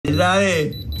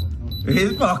Swanny,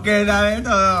 he's fucking that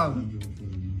all.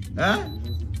 Huh?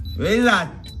 Where is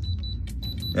that?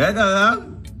 That all?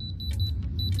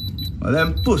 All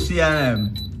them pussy and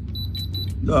them.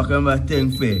 Talking about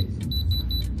thing for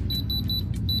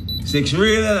 6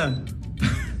 real,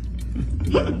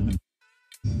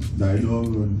 Die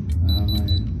dog run.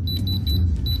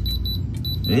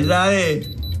 Is that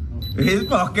it? He's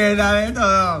fucking that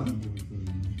all.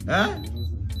 Huh?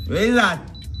 Where is that?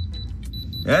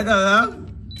 That all?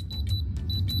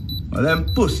 All them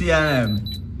pussy and them.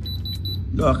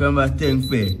 Talking about thing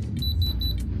for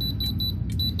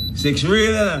 6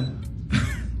 real,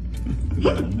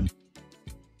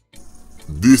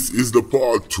 This is the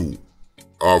part 2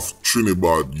 of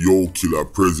Trinibad Yo Killa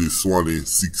Prezi Swanny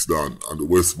 6Dan and the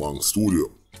West Bank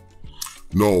studio.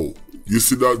 Now, you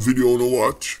see that video on the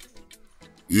watch?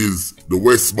 Is the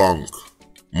West Bank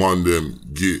man them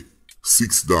get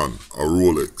 6Dan a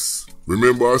Rolex.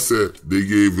 Remember I said they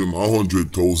gave him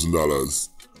 $100,000,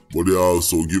 but they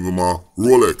also give him a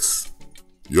Rolex.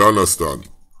 You understand?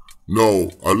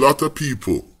 Now, a lot of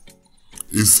people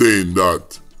is saying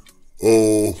that,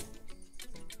 oh,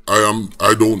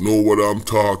 I don't know what I'm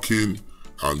talking,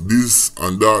 and this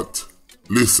and that.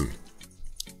 Listen,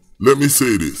 let me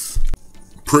say this.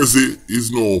 Prezi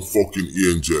is no fucking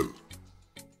angel.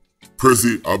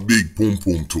 Prezi a big pum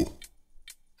pum too.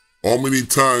 How many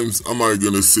times am I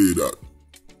gonna say that?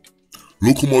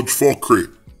 Look how much fuckery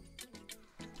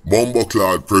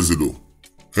Bumbleclad Prezi do.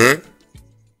 Eh?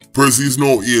 Prezi is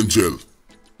no angel.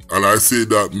 And I say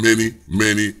that many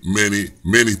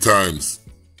times.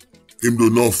 Him do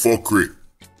no fuckery.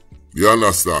 You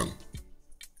understand?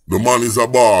 The man is a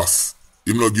boss.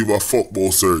 Him not give a fuck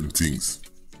about certain things.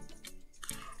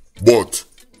 But,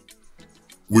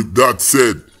 with that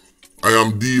said, I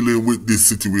am dealing with this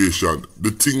situation.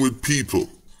 The thing with people,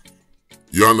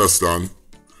 you understand?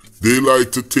 They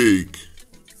like to take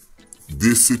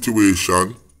this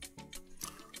situation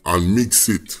and mix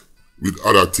it with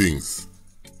other things.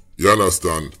 You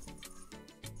understand?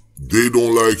 They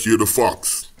don't like hear the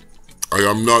facts. I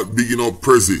am not bigging up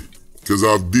Prezi, because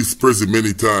I've dissed Prezi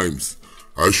many times.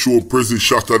 I show Prezi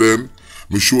shot at them.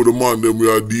 Me show the man them we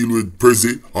are dealing with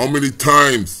Prezi. How many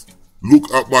times? Look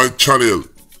at my channel.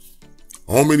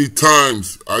 How many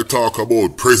times I talk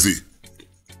about Prezi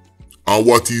and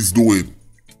what he's doing?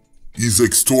 He's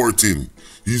extorting.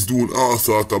 He's doing all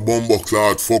sorts of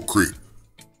bumbleclad fuckery.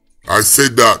 I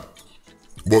said that.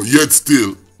 But yet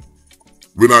still,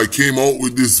 when I came out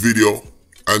with this video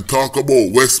and talk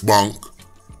about West Bank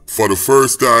for the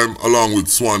first time along with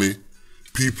Swanny,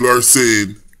 people are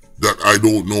saying that I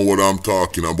don't know what I'm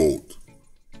talking about.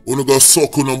 Wanna go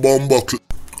suck on a bumbuckle.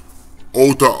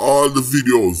 Out of all the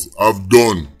videos I've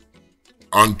done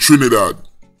on Trinidad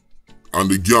and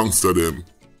the gangster them,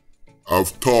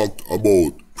 I've talked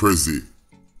about Prezi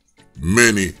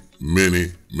many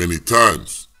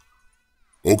times.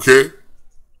 Okay?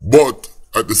 But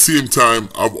at the same time,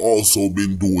 I've also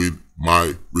been doing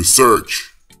my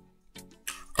research.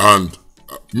 And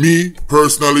me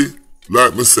personally,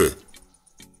 like me say,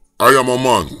 I am a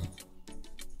man.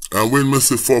 And when me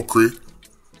say fuckery,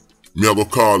 me I go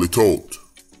call it out.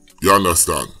 You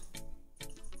understand?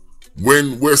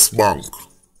 When West Bank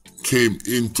came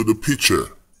into the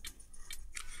picture,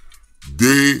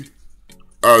 they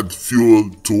add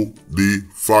fuel to the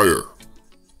fire.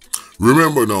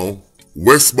 Remember now,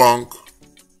 West Bank,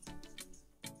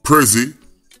 Prezi,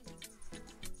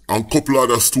 and a couple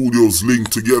other studios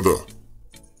linked together.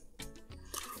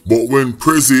 But when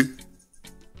Prezi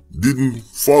didn't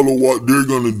follow what they're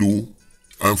gonna do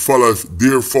and follow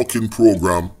their fucking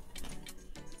program,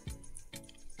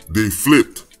 they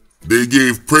flipped. They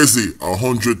gave Prezi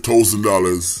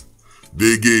 $100,000.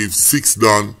 They gave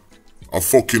 6Dan a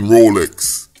fucking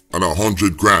Rolex and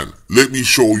 100 grand. Let me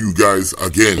show you guys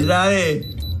again. Is that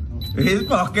it? He's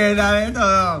fucking that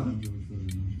all.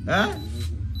 Huh?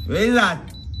 Where is that?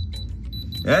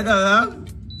 That all?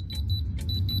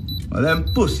 All them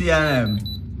pussy and them.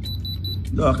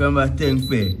 Talking about thing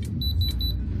for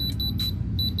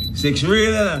 6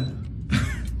 real,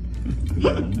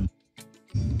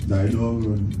 Die dog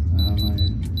run.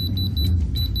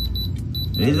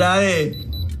 Is that it?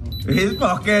 He's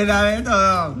fucking that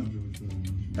all.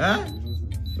 Huh?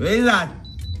 Where is that?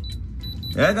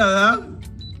 That all?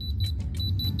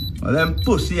 All them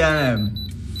pussy and them.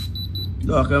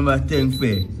 Talking about thing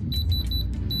for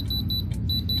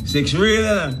 6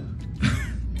 real,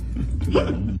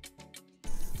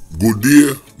 Good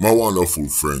day, my wonderful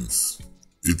friends.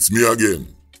 It's me again,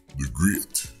 the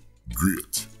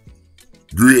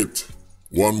great,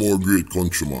 one more great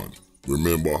countryman.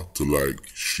 Remember to like,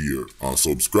 share, and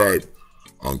subscribe.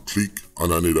 and click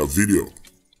on another video.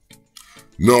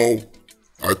 Now,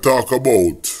 I talk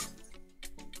about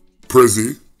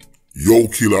Prezi, Yo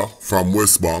Killa from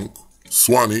West Bank,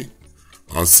 Swanny,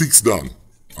 and 6Dan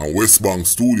and West Bank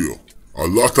Studio. A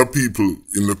lot of people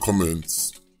in the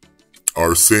comments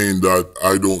are saying that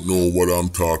I don't know what I'm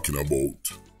talking about.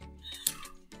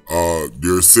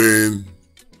 They're saying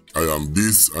I am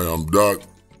this, I am that,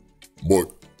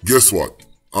 but guess what?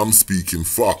 I'm speaking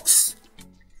facts.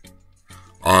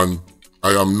 And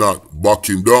I am not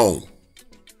backing down.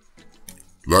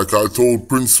 Like I told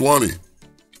Prince Swanny,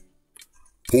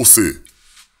 pussy,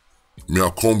 me a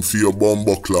come for your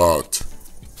bumbo clot.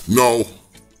 Now,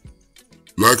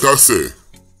 like I say,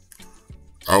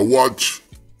 I watch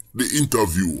the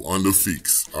interview on the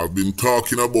fix. I've been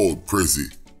talking about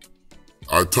Prezi.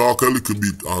 I talk a little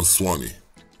bit on Swanny.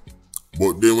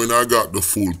 But then when I got the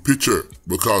full picture,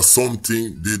 because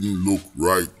something didn't look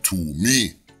right to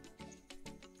me.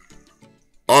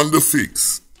 On the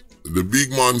fix, the big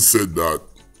man said that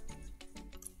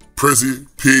Prezi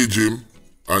paged him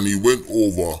and he went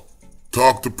over,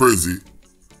 talked to Prezi,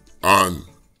 and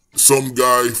some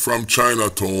guy from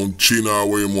Chinatown, China,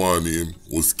 where him want name,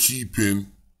 was keeping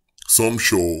some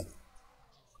show,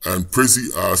 and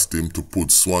Prezi asked him to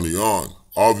put Swanny on.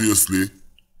 Obviously,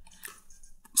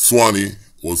 Swanny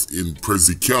was in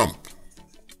Prezi camp.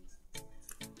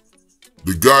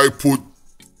 The guy put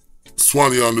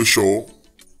Swanny on the show,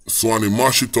 Swanny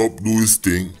mash it up, do his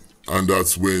thing, and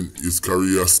that's when his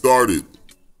career started.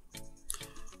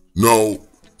 Now,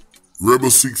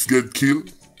 Rebel 6 get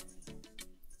killed,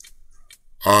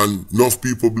 and enough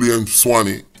people blame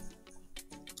Swanny,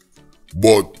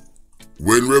 but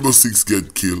when Rebel 6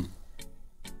 get killed,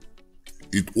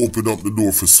 it opened up the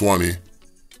door for Swanny,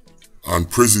 and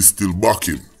Prezi still back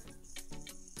him.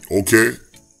 Okay?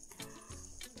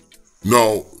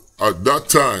 Now, at that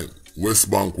time,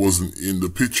 West Bank wasn't in the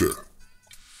picture.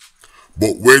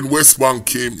 But when West Bank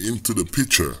came into the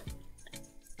picture,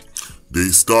 they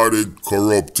started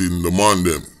corrupting the man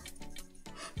them.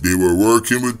 They were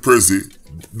working with Prezi.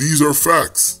 These are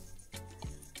facts.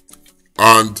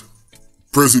 And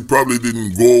Prezi probably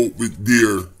didn't go with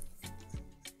their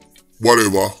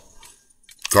whatever,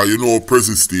 because you know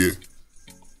Prezi stay.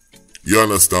 You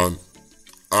understand?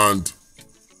 And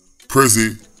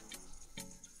Prezi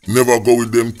never go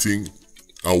with them thing.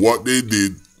 And what they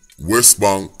did, West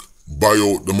Bank buy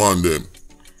out the man them.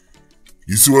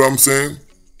 You see what I'm saying?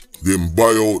 Them buy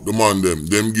out the man them.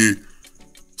 Them give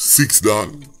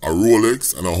 6Dan a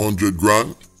Rolex and 100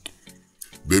 grand.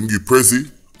 Them give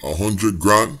Prezi 100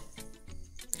 grand.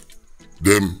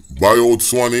 Them buy out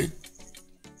Swanny.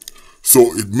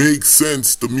 So it makes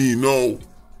sense to me now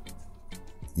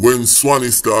when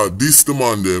Swanny start this the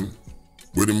man them,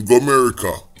 when him go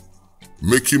America,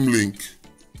 make him link,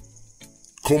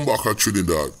 come back at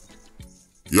Trinidad.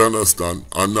 You understand?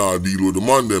 And now deal with the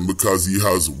man them because he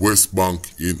has West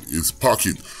Bank in his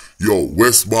pocket. Yo,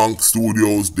 West Bank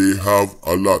Studios, they have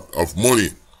a lot of money.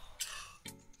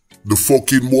 The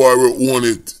fucking boy will own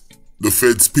it. The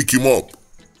feds pick him up.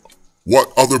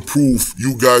 What other proof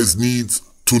you guys need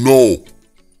to know?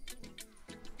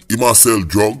 He must sell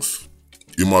drugs.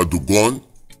 He must do gun.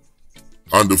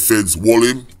 And the feds wall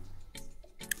him.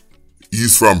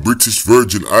 He's from British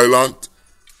Virgin Island.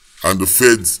 And the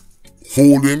feds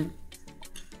hold him.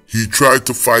 He tried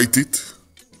to fight it.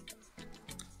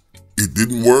 It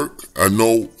didn't work. And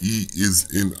now he is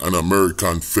in an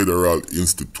American federal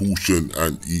institution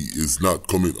and he is not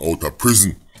coming out of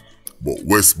prison. But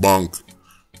West Bank,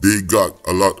 they got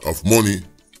a lot of money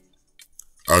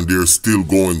and they're still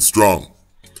going strong.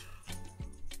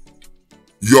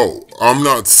 Yo, I'm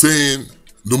not saying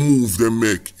the move they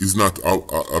make is not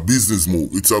a business move.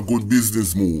 It's a good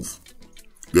business move.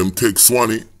 Them take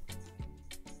Swanny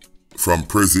from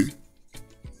Prezi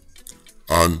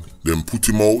and them put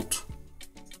him out.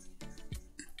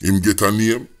 Him get a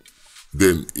name.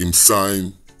 Then him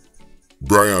sign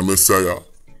Brian Messiah.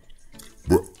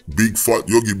 Big fat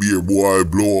Yogi Bear boy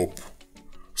blow up.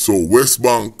 So West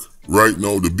Bank right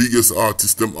now, the biggest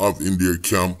artist them have in their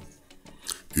camp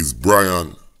is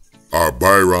Byron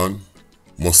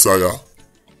Messiah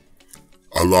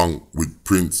along with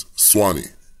Prince Swanny.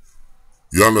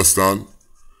 You understand?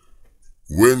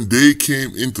 When they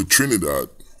came into Trinidad,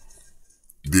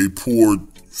 they poured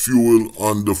fuel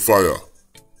on the fire.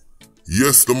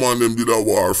 Yes, the man them did a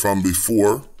war from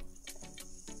before.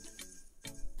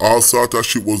 All sort of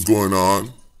shit was going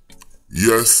on.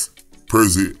 Yes,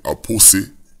 Prezi a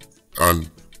pussy. And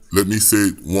let me say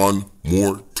it one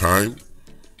more time.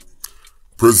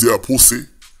 Prezi a pussy.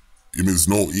 Him is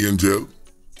no angel.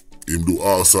 Him do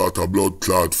all sort of blood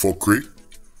clot fuckery.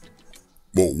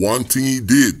 But one thing he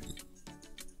did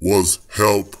was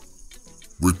help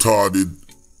retarded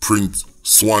Prezi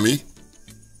Swanny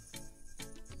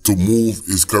to move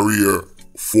his career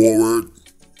forward.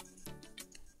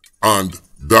 And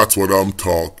that's what I'm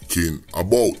talking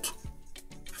about.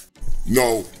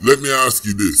 Now, let me ask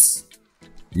you this.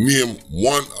 Name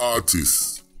one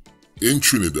artist in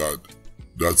Trinidad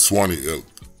that Swanny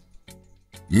helped.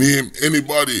 Name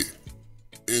anybody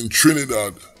in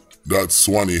Trinidad that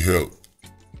Swanny helped.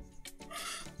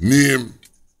 Name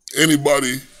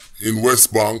anybody in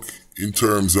West Bank in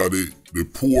terms of the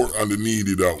poor and the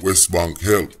needy that West Bank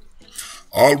helped.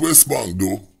 All West Bank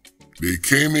though, they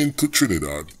came into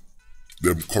Trinidad,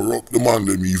 them corrupt the man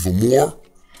them even more.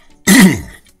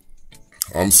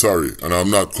 I'm sorry, and I'm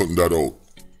not cutting that out.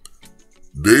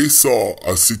 They saw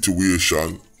a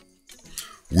situation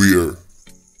where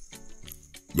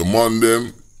the man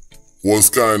them was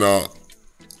kind of,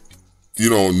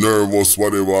 nervous,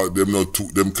 whatever,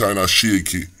 them kind of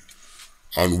shaky,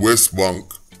 and West Bank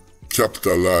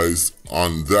capitalized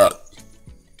on that.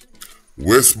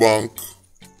 West Bank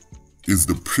is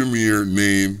the premier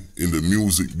name in the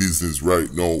music business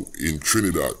right now in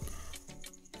Trinidad.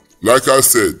 Like I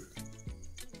said,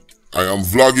 I am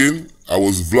vlogging. I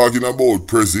was vlogging about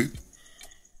Prezi,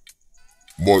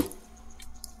 but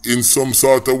in some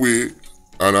sort of way,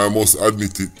 and I must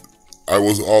admit it, I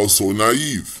was also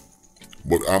naive,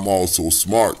 but I'm also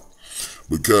smart,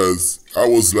 because I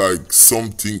was like,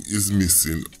 something is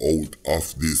missing out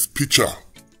of this picture.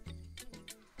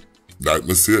 Like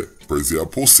me say, Prezi a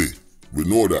pussy. We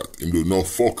know that. Him do no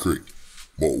fuckery.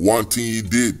 But one thing he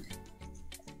did,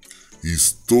 he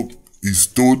stood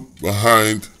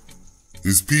behind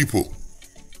his people.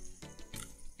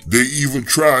 They even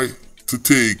try to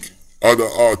take other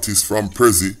artists from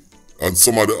Prezi, and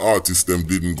some of the artists them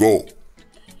didn't go.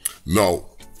 Now,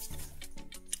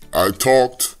 I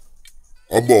talked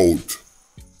about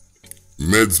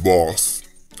Meds Boss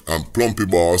and Plumpy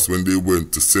Boss when they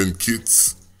went to send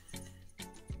kits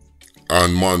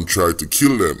and man tried to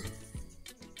kill them.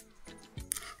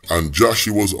 And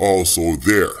Joshy was also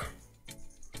there.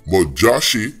 But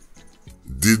Joshy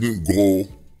didn't go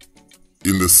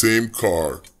in the same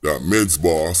car that Meds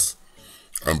Boss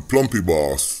and Plumpy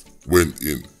Boss went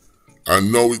in.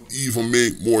 And now it even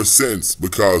make more sense,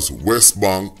 because West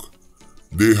Bank,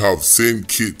 they have sent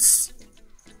kits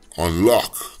on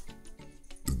lock.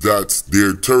 That's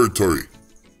their territory.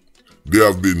 They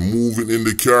have been moving in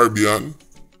the Caribbean,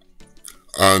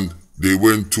 and they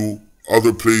went to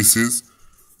other places.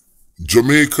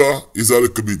 Jamaica is a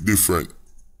little bit different.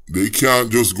 They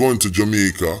can't just go into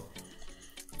Jamaica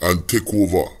and take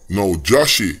over. Now,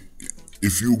 Joshy,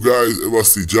 if you guys ever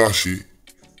see Joshy,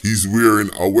 he's wearing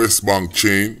a West Bank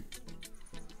chain,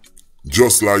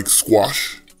 just like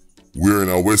Squash, wearing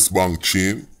a West Bank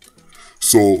chain.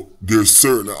 So there's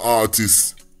certain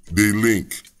artists they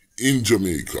link in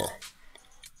Jamaica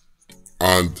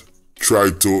and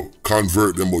try to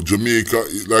convert them. But Jamaica,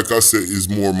 like I said, is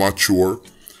more mature.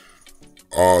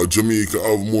 Jamaica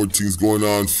have more things going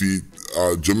on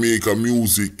for Jamaica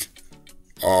music.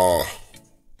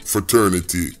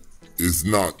 Fraternity is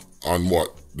not on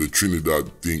what the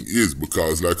Trinidad thing is,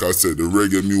 because like I said, the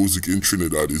reggae music in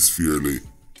Trinidad is fairly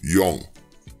young.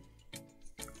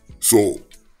 So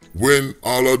when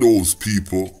all of those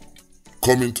people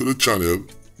come into the channel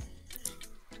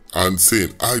and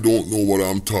saying, I don't know what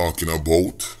I'm talking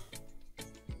about,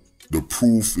 the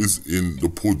proof is in the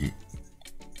pudding.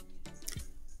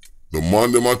 The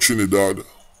man them at Trinidad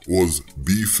was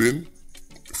beefing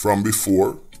from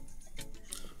before.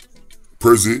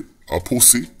 Prezi, a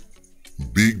pussy,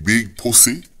 big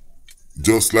pussy,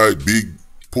 just like big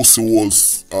pussy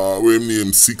was, what him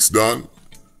name 6Dan,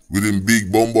 with him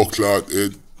big bumbuckler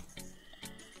head.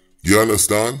 You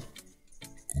understand?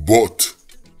 But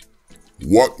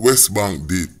what West Bank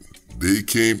did, they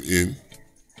came in,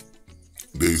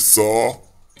 they saw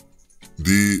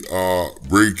the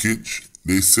breakage,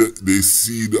 they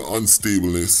see the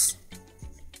unstableness,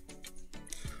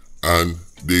 and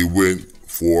they went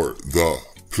for the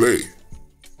play.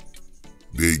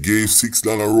 They gave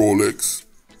 6Dan a Rolex.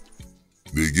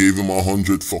 They gave him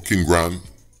 100 fucking grand.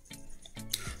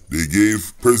 They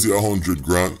gave Prezi 100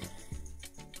 grand.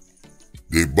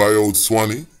 They buy out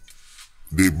Swanny.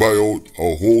 They buy out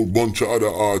a whole bunch of other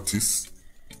artists.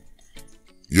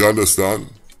 You understand?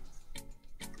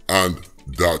 And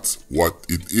that's what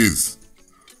it is.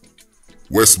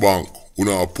 West Bank,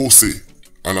 una a pussy,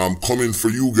 and I'm coming for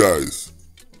you guys.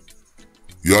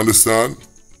 You understand?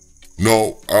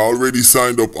 Now, I already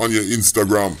signed up on your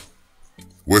Instagram,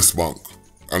 West Bank,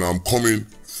 and I'm coming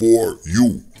for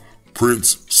you.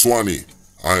 Prezi Swanny.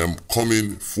 I am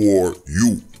coming for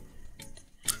you.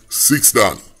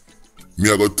 6Dan,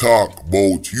 me I go talk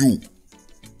about you.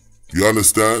 You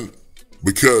understand?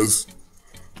 Because,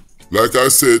 like I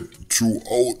said,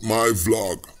 throughout my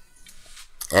vlog,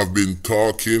 I've been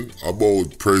talking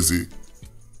about Prezi.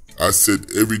 I said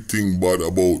everything bad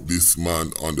about this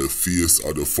man on the face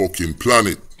of the fucking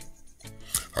planet.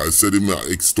 I said him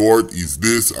extort, he's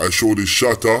this, I show the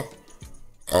shutter.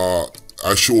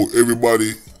 I show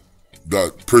everybody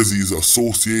that Prezi is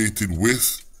associated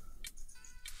with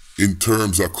in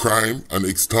terms of crime and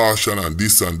extortion and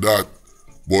this and that.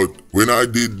 But when I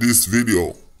did this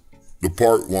video, the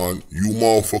part 1, you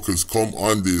motherfuckers come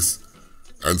on this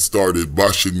and started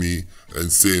bashing me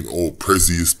and saying, oh,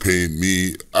 Prezi is paying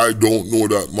me. I don't know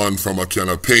that man from a can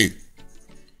of paint.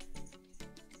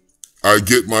 I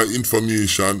get my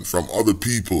information from other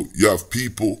people. You have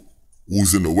people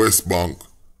who's in the West Bank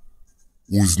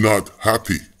who's not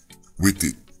happy with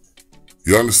it.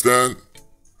 You understand?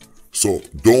 So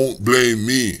don't blame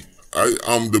me. I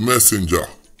am the messenger.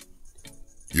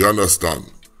 You understand?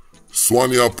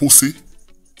 Swanny a pussy.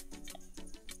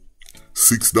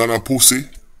 6Dan a pussy.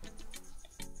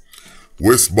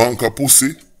 West Bank a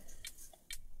pussy.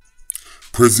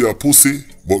 Prezi a pussy.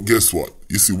 But guess what?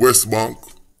 You see West Bank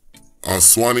and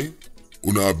Swanny,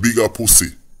 una a bigger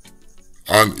pussy.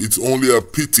 And it's only a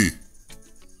pity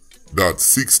that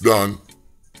 6Dan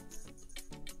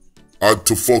had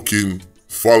to fucking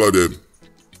follow them.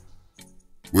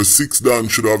 What 6Dan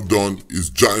should have done is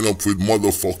join up with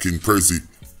motherfucking Prezi.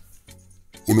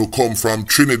 Uno come from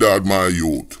Trinidad, my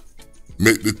youth.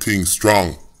 Make the thing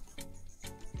strong.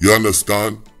 You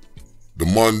understand? The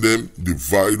man them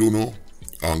divide uno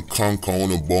and conquer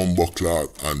uno bomber clot,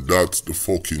 and that's the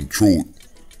fucking truth.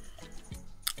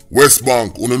 West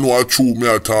Bank, uno know how true me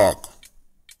attack.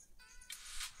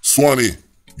 Swanny,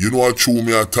 you know how true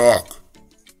me attack.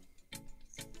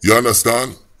 You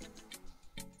understand?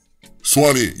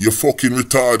 Swanny, you're fucking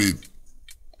retarded.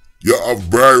 You have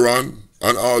Byron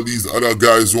and all these other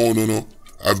guys around, you know.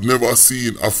 I've never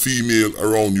seen a female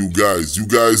around you guys. You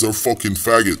guys are fucking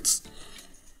faggots.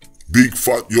 Big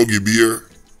fat yogi beer.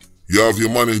 You have your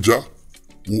manager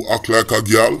who act like a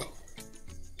gal.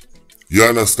 You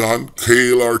understand?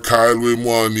 Kale or Kyle with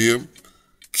one name.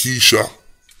 Keisha.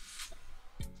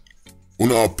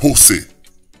 Una a pussy.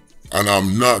 And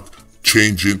I'm not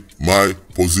changing my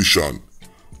position.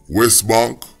 West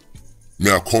Bank, me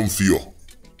a come for you.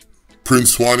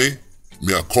 Prince Swanny,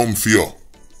 me a come for you.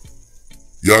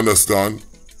 You understand?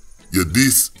 You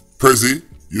this Prezi,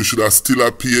 you should have still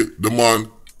have paid the man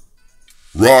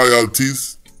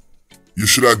royalties. You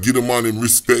should have given the man him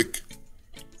respect.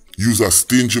 You's a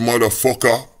stingy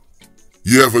motherfucker.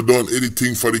 You ever done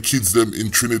anything for the kids them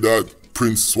in Trinidad,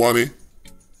 Prince Swanny?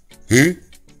 Eh?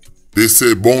 They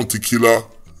say bounty killer,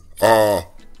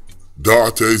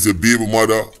 daughter is a baby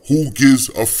mother. Who gives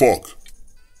a fuck?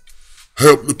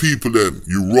 Help the people them.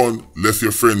 You run, left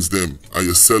your friends them, and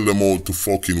you sell them out to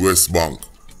fucking West Bank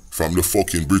from the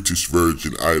fucking British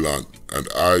Virgin Island. And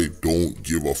I don't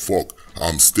give a fuck.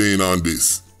 I'm staying on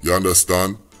this. You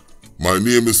understand? My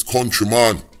name is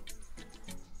Countryman.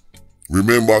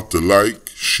 Remember to like,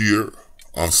 share,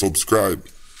 and subscribe,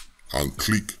 and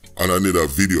click on another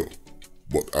video.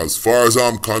 But as far as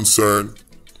I'm concerned,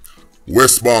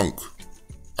 West Bank,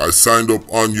 I signed up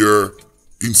on your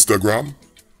Instagram.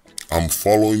 I'm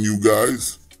following you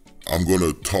guys. I'm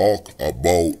gonna talk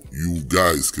about you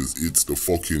guys because it's the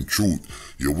fucking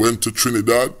truth. You went to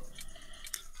Trinidad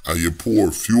and you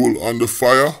pour fuel on the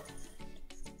fire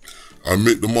and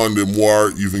make the man them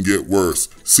war even get worse.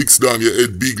 6Dan, your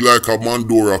head big like a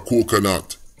Mandora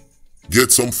coconut.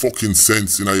 Get some fucking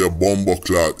sense in your bomber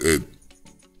clot head.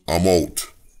 I'm out.